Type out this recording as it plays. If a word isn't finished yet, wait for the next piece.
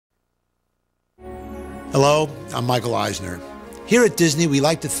Hello, I'm Michael Eisner. Here at Disney, we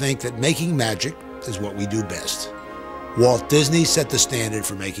like to think that making magic is what we do best. Walt Disney set the standard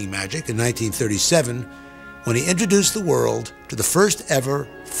for making magic in 1937 when he introduced the world to the first ever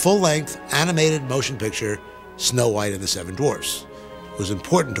full-length animated motion picture, Snow White and the Seven Dwarfs. It was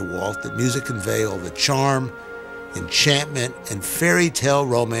important to Walt that music convey all the charm, enchantment, and fairy tale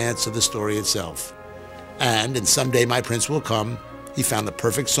romance of the story itself. And in Someday My Prince Will Come, he found the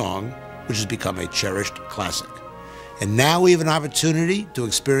perfect song, which has become a cherished classic. And now we have an opportunity to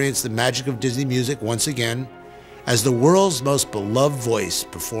experience the magic of Disney music once again, as the world's most beloved voice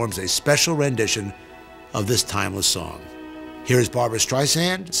performs a special rendition of this timeless song. Here is Barbra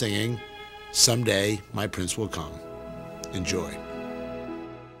Streisand singing Someday My Prince Will Come. Enjoy.